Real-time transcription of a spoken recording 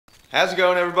How's it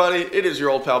going, everybody? It is your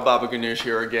old pal Baba Ganoush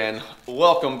here again.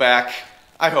 Welcome back.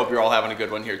 I hope you're all having a good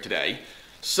one here today.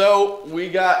 So we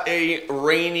got a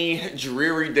rainy,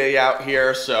 dreary day out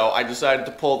here, so I decided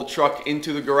to pull the truck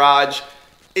into the garage.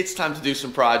 It's time to do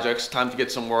some projects, time to get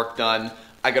some work done.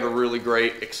 I got a really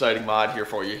great, exciting mod here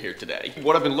for you here today.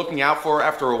 What I've been looking out for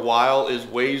after a while is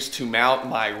ways to mount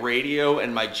my radio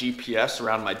and my GPS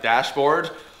around my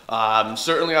dashboard.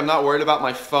 Certainly I'm not worried about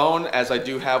my phone, as I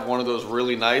do have one of those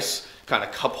really nice kind of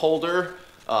cup holder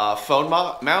phone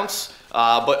mounts.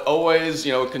 But always,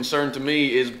 a concern to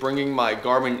me is bringing my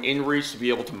Garmin inReach to be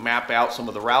able to map out some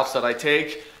of the routes that I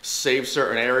take, save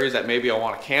certain areas that maybe I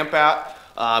want to camp at,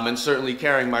 and certainly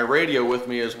carrying my radio with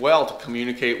me as well to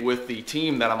communicate with the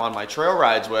team that I'm on my trail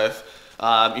rides with.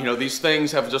 These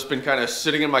things have just been kind of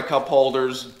sitting in my cup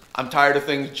holders. I'm tired of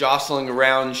things jostling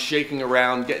around, shaking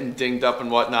around, getting dinged up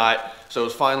and whatnot. So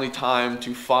it's finally time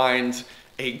to find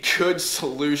a good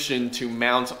solution to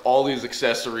mount all these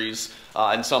accessories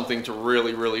and something to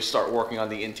really start working on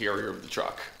the interior of the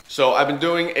truck. So I've been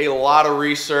doing a lot of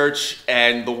research,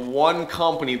 and the one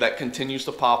company that continues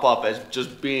to pop up as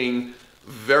just being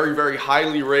very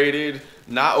highly rated,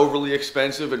 not overly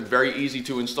expensive, and very easy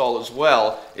to install as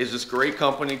well is this great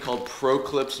company called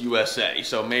ProClip USA.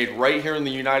 So made right here in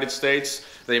the United States.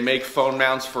 They make phone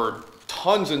mounts for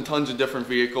tons and tons of different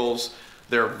vehicles.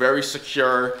 They're very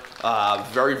secure,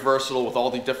 very versatile with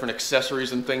all the different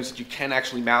accessories and things that you can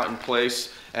actually mount in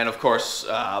place. And of course,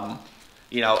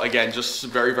 again, just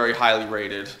very highly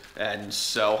rated. And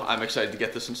so I'm excited to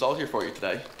get this installed here for you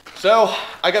today. So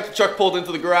I got the truck pulled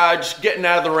into the garage, getting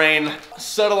out of the rain.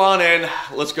 Settle on in.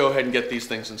 Let's go ahead and get these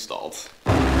things installed.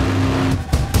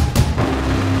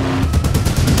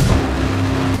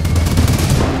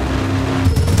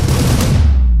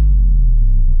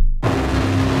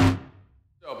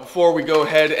 Before we go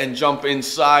ahead and jump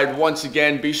inside, once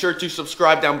again, be sure to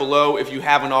subscribe down below if you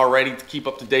haven't already to keep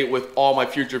up to date with all my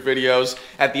future videos.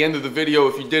 At the end of the video,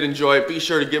 if you did enjoy it, be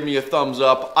sure to give me a thumbs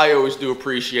up. I always do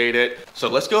appreciate it. So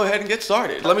let's go ahead and get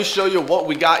started. Let me show you what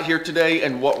we got here today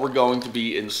and what we're going to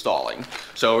be installing.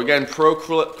 So again,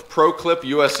 ProClip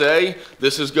USA.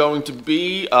 This is going to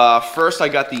be, first I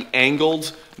got the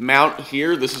angled mount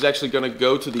here. This is actually going to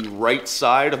go to the right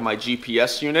side of my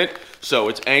GPS unit. So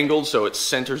it's angled, so it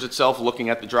centers itself looking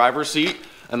at the driver's seat.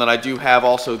 And then I do have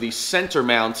also the center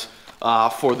mount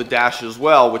for the dash as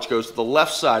well, which goes to the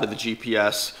left side of the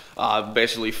GPS,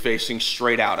 basically facing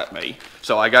straight out at me.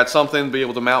 So I got something to be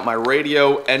able to mount my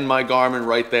radio and my Garmin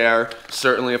right there.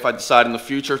 Certainly if I decide in the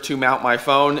future to mount my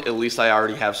phone, at least I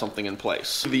already have something in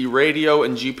place. The radio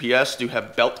and GPS do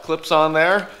have belt clips on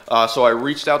there, so I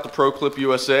reached out to ProClip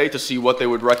USA to see what they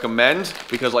would recommend,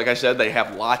 because like I said, they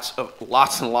have lots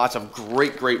and lots of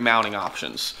great mounting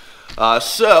options.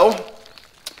 The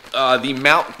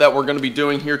mount that we're going to be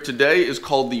doing here today is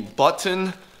called the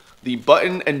button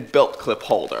and belt clip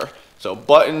holder. So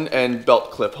button and belt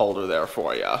clip holder there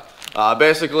for you.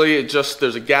 Basically,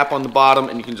 there's a gap on the bottom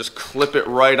and you can just clip it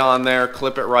right on there,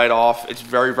 clip it right off. It's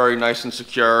very nice and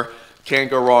secure.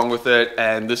 Can't go wrong with it,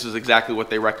 and this is exactly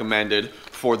what they recommended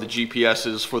for the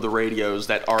GPSs, for the radios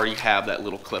that already have that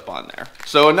little clip on there.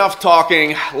 So enough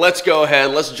talking, let's go ahead,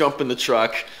 let's jump in the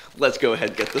truck. Let's go ahead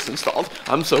and get this installed.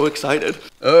 I'm so excited.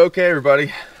 Okay,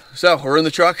 everybody. So we're in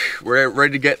the truck. We're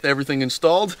ready to get everything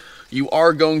installed. You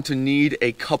are going to need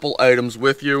a couple items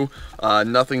with you.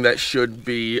 Nothing that should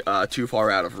be too far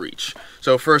out of reach.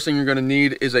 So first thing you're going to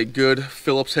need is a good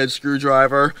Phillips head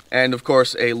screwdriver, and of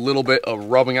course a little bit of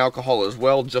rubbing alcohol as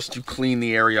well, just to clean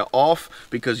the area off,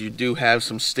 because you do have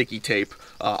some sticky tape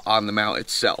on the mount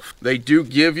itself. They do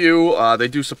give you, they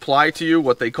do supply to you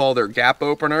what they call their gap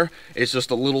opener. It's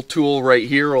just a little tool right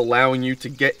here allowing you to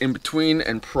get in between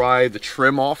and pry the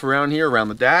trim off around here, around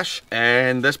the dash.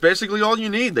 And that's basically all you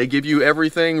need. They give you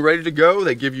everything ready to go.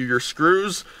 They give you your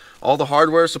screws, all the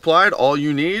hardware supplied. All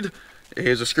you need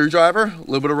is a screwdriver, a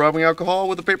little bit of rubbing alcohol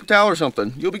with a paper towel or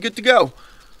something. You'll be good to go.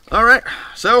 All right,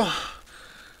 so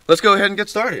let's go ahead and get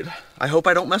started. I hope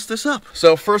I don't mess this up.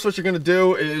 So first what you're gonna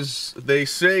do is, they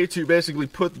say to basically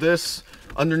put this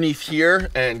underneath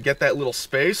here and get that little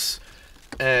space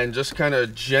and just kind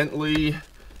of gently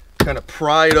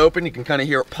pry it open. You can kind of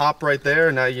hear it pop right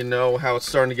there. Now you know how it's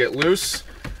starting to get loose.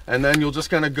 And then you'll just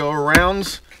kind of go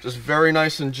around just very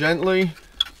nice and gently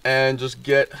and just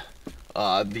get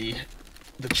the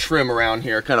trim around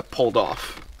here kind of pulled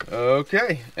off.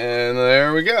 Okay, and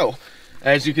there we go.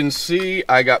 As you can see,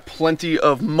 I got plenty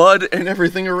of mud and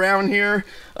everything around here.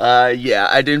 Yeah,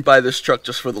 I didn't buy this truck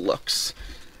just for the looks.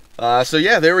 So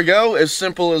yeah, there we go. As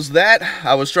simple as that.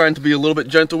 I was trying to be a little bit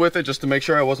gentle with it just to make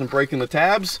sure I wasn't breaking the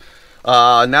tabs.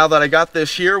 Now that I got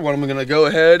this here, what I'm going to go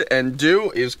ahead and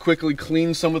do is quickly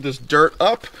clean some of this dirt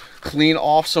up, clean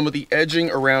off some of the edging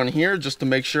around here just to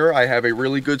make sure I have a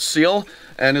really good seal,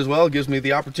 and as well gives me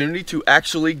the opportunity to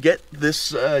actually get this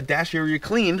dash area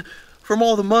clean from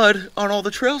all the mud on all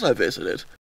the trails I visited.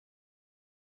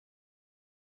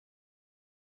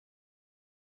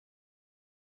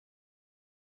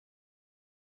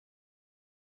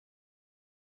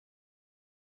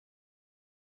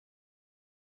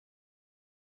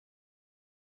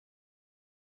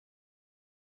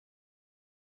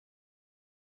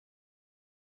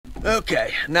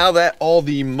 Okay, now that all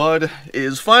the mud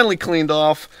is finally cleaned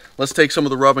off, let's take some of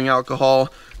the rubbing alcohol,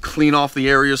 clean off the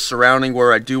areas surrounding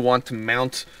where I do want to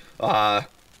mount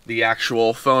the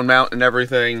actual phone mount and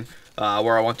everything,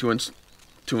 where I want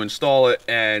to install it,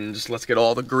 and just let's get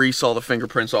all the grease, all the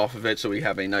fingerprints off of it so we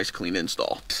have a nice clean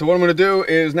install. So what I'm going to do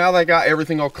is, now that I got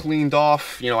everything all cleaned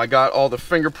off, you know, I got all the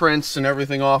fingerprints and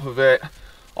everything off of it,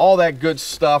 all that good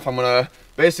stuff, I'm going to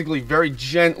basically very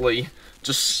gently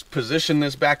just position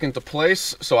this back into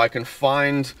place so I can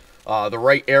find the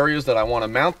right areas that I want to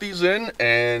mount these in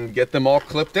and get them all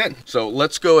clipped in. So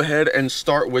let's go ahead and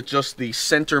start with just the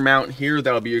center mount here.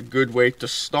 That'll be a good way to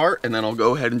start, and then I'll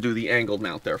go ahead and do the angled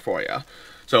mount there for you.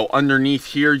 So underneath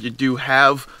here, you do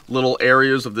have little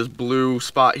areas of this blue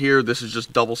spot here. This is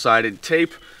just double-sided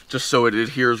tape, just so it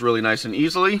adheres really nice and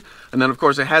easily. And then of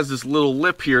course it has this little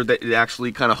lip here that it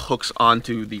actually kind of hooks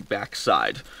onto the back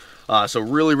side. So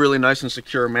really nice and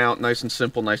secure mount, nice and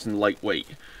simple, nice and lightweight.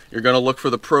 You're going to look for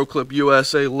the ProClip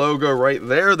USA logo right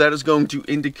there. That is going to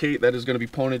indicate that is going to be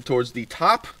pointed towards the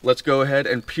top. Let's go ahead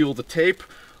and peel the tape.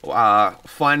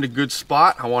 Find a good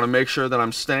spot. I want to make sure that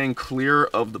I'm staying clear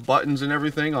of the buttons and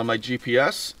everything on my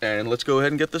GPS, and let's go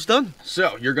ahead and get this done.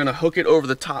 So you're going to hook it over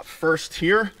the top first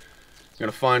here. You're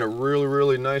going to find a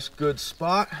really nice good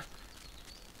spot.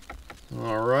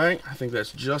 Alright, I think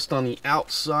that's just on the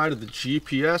outside of the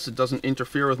GPS. It doesn't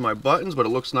interfere with my buttons, but it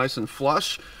looks nice and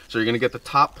flush. So you're going to get the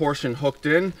top portion hooked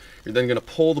in. You're then going to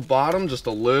pull the bottom just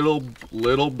a little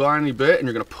tiny bit, and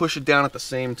you're going to push it down at the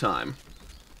same time.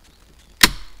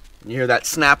 You hear that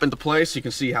snap into place? You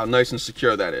can see how nice and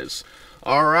secure that is.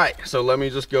 Alright, so let me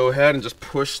just go ahead and just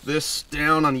push this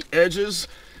down on the edges.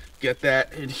 Get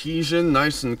that adhesion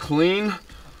nice and clean.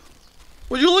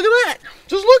 Would you look at that?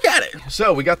 Just look at it.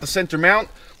 So we got the center mount.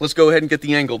 Let's go ahead and get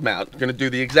the angled mount. We're going to do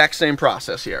the exact same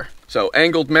process here. So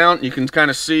angled mount, you can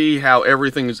kind of see how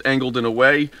everything is angled in a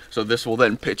way. So this will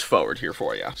then pitch forward here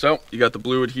for you. So you got the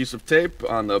blue adhesive tape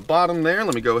on the bottom there.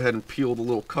 Let me go ahead and peel the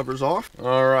little covers off.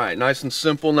 All right, nice and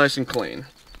simple, nice and clean.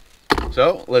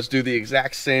 So let's do the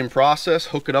exact same process.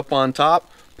 Hook it up on top,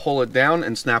 pull it down,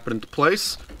 and snap it into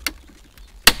place.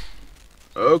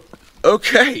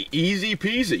 Okay, easy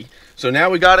peasy. So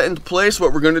now we got it into place.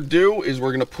 What we're going to do is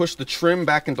we're going to push the trim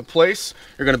back into place.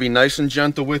 You're going to be nice and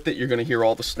gentle with it. You're going to hear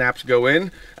all the snaps go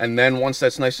in. And then once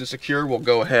that's nice and secure, we'll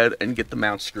go ahead and get the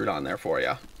mount screwed on there for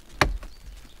you.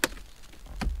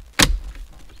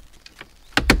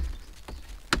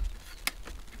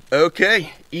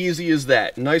 Okay, easy as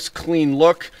that. Nice clean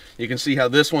look. You can see how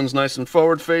this one's nice and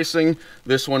forward facing.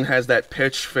 This one has that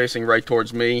pitch facing right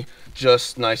towards me.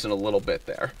 Just nice and a little bit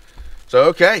there. So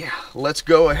okay, let's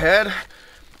go ahead.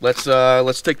 Let's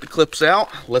take the clips out.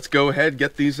 Let's go ahead,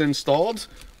 get these installed,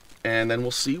 and then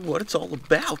we'll see what it's all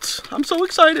about. I'm so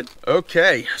excited.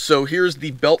 Okay, so here's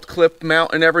the belt clip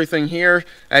mount and everything here.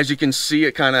 As you can see,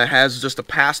 it kind of has just a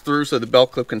pass through so the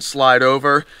belt clip can slide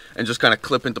over and just kind of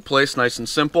clip into place, nice and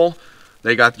simple.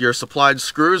 They got your supplied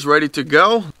screws ready to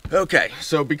go. Okay,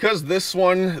 so because this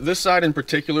side in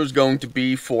particular is going to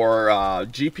be for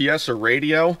GPS or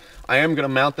radio, I am going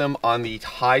to mount them on the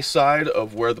high side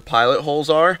of where the pilot holes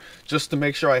are, just to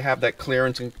make sure I have that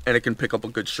clearance and it can pick up a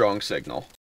good strong signal.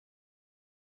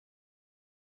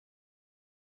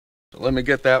 So let me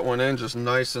get that one in just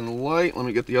nice and light. Let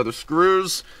me get the other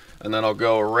screws, and then I'll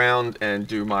go around and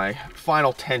do my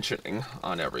final tensioning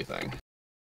on everything.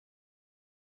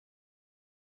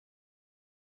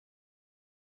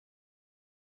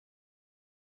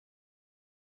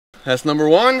 That's number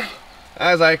one.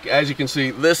 As you can see,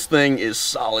 this thing is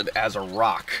solid as a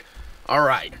rock. All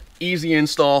right, easy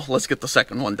install. Let's get the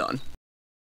second one done.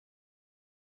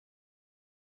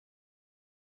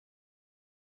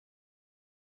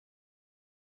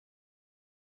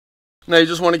 Now you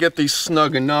just want to get these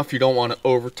snug enough. You don't want to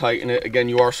over tighten it. Again,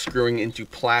 you are screwing into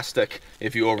plastic.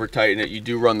 If you over tighten it, you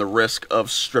do run the risk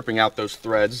of stripping out those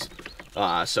threads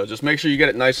So just make sure you get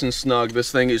it nice and snug.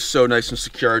 This thing is so nice and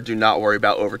secure. Do not worry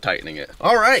about over tightening it.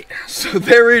 All right, so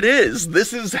there it is.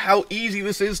 This is how easy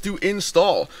this is to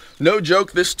install. No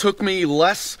joke, this took me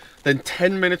less than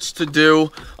 10 minutes to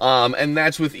do, and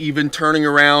that's with even turning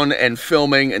around and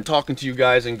filming and talking to you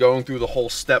guys and going through the whole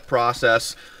step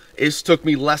process. It took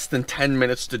me less than 10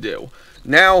 minutes to do.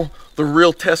 Now the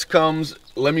real test comes.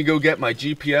 Let me go get my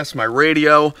GPS, my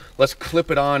radio. Let's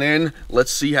clip it on in.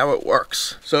 Let's see how it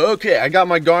works. So, okay, I got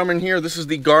my Garmin here. This is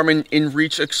the Garmin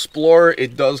InReach Explorer.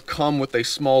 It does come with a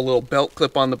small little belt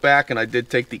clip on the back, and I did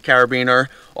take the carabiner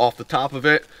off the top of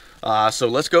it. So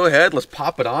let's go ahead. Let's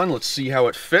pop it on. Let's see how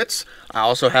it fits. I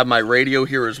also have my radio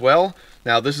here as well.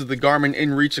 Now, this is the Garmin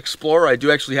InReach Explorer. I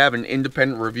do actually have an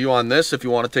independent review on this if you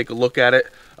want to take a look at it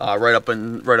right up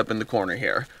in the corner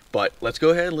here. But let's go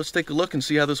ahead. Let's take a look and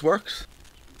see how this works.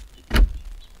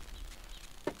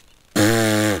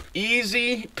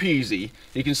 Easy peasy.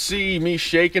 You can see me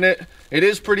shaking it. It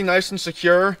is pretty nice and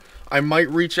secure. I might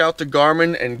reach out to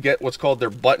Garmin and get what's called their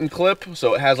button clip.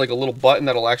 So it has like a little button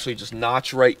that'll actually just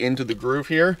notch right into the groove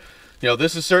here. You know,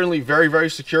 this is certainly very, very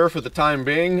secure for the time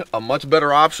being. A much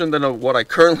better option than what I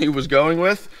currently was going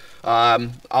with.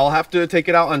 I'll have to take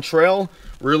it out on trail,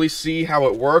 really see how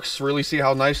it works, really see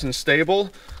how nice and stable.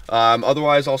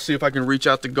 Otherwise, I'll see if I can reach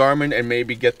out to Garmin and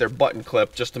maybe get their button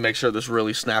clip just to make sure this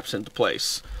really snaps into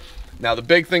place. Now, the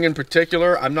big thing in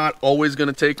particular, I'm not always going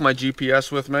to take my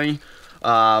GPS with me.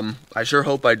 I sure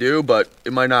hope I do, but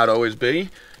it might not always be.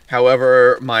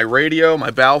 However, my radio, my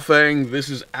Baofeng, this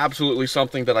is absolutely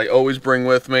something that I always bring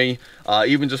with me.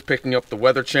 Even just picking up the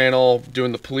weather channel,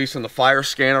 doing the police and the fire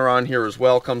scanner on here as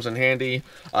well comes in handy.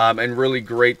 And really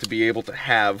great to be able to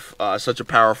have such a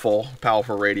powerful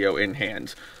radio in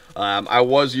hand. I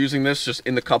was using this just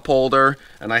in the cup holder,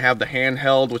 and I have the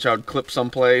handheld, which I would clip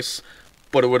someplace,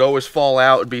 but it would always fall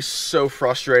out. It'd be so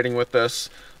frustrating with this.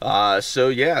 So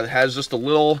yeah, it has just a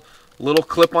little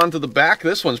clip onto the back.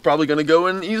 This one's probably going to go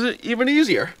in even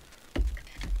easier.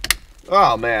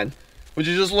 Oh man, would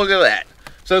you just look at that?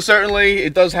 So certainly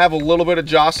it does have a little bit of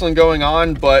jostling going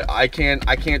on, but I can't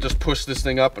just push this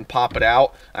thing up and pop it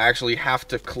out. I actually have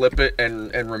to clip it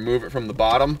and remove it from the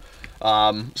bottom.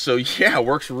 So yeah, it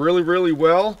works really, really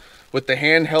well. With the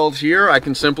handheld here, I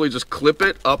can simply just clip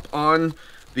it up on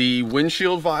the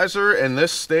windshield visor, and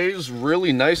this stays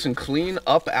really nice and clean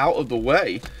up out of the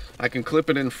way. I can clip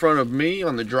it in front of me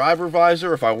on the driver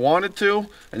visor if I wanted to,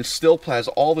 and still has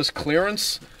all this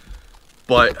clearance.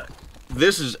 But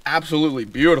this is absolutely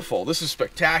beautiful. This is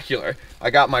spectacular.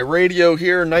 I got my radio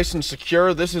here nice and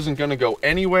secure. This isn't going to go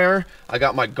anywhere. I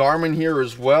got my Garmin here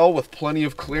as well with plenty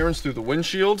of clearance through the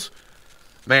windshields.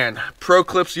 Man,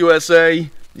 ProClip USA,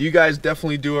 you guys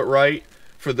definitely do it right.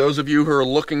 For those of you who are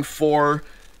looking for,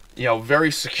 you know,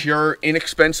 very secure,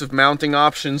 inexpensive mounting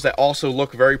options that also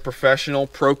look very professional,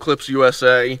 ProClip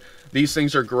USA, these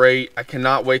things are great. I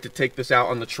cannot wait to take this out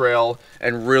on the trail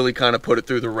and really kind of put it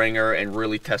through the ringer and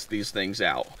really test these things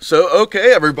out. So,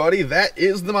 okay, everybody, that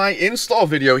is my install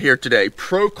video here today.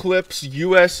 ProClip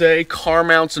USA car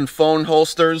mounts and phone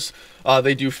holsters.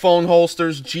 They do phone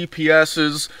holsters,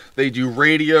 GPSs, they do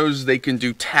radios, they can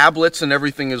do tablets and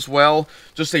everything as well.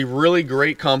 Just a really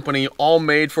great company, all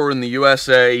made for in the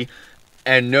USA.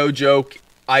 And no joke,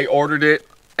 I ordered it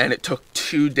and it took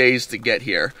 2 days to get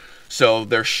here. So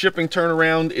their shipping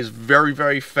turnaround is very,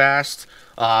 very fast.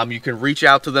 You can reach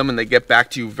out to them and they get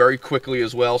back to you very quickly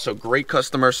as well. So great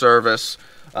customer service.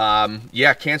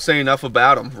 Yeah, can't say enough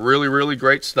about them. Really, really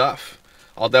great stuff.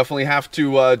 I'll definitely have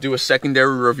to do a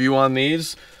secondary review on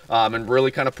these and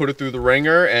really kind of put it through the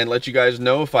ringer and let you guys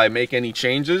know if I make any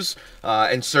changes.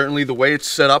 And certainly the way it's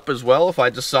set up as well, if I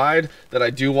decide that I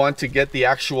do want to get the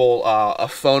actual a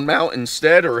phone mount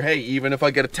instead, or hey, even if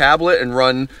I get a tablet and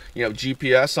run, you know,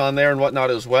 GPS on there and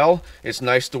whatnot as well, it's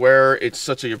nice to where it's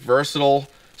such a versatile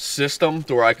system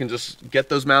to where I can just get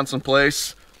those mounts in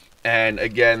place. And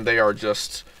again, they are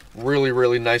just really,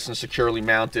 really nice and securely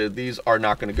mounted. These are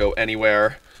not going to go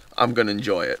anywhere. I'm going to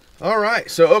enjoy it. All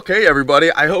right, so okay, everybody,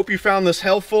 I hope you found this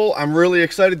helpful. I'm really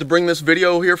excited to bring this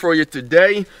video here for you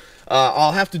today.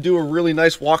 I'll have to do a really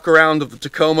nice walk around of the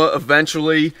Tacoma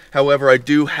eventually. However, I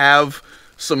do have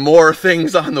some more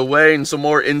things on the way and some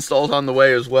more installs on the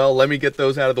way as well. Let me get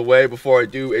those out of the way before I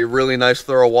do a really nice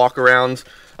thorough walk around.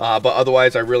 But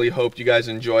otherwise, I really hope you guys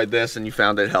enjoyed this and you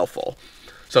found it helpful.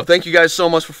 So thank you guys so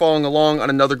much for following along on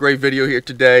another great video here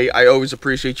today. I always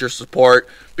appreciate your support.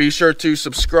 Be sure to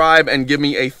subscribe and give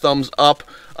me a thumbs up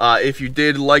if you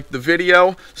did like the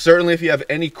video. Certainly if you have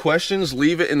any questions,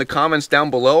 leave it in the comments down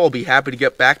below. I'll be happy to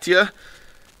get back to you.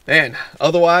 And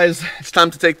otherwise, it's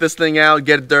time to take this thing out,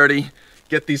 get it dirty,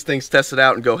 get these things tested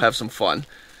out, and go have some fun.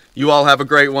 You all have a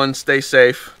great one. Stay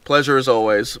safe. Pleasure as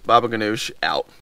always. Baba Ganoush out.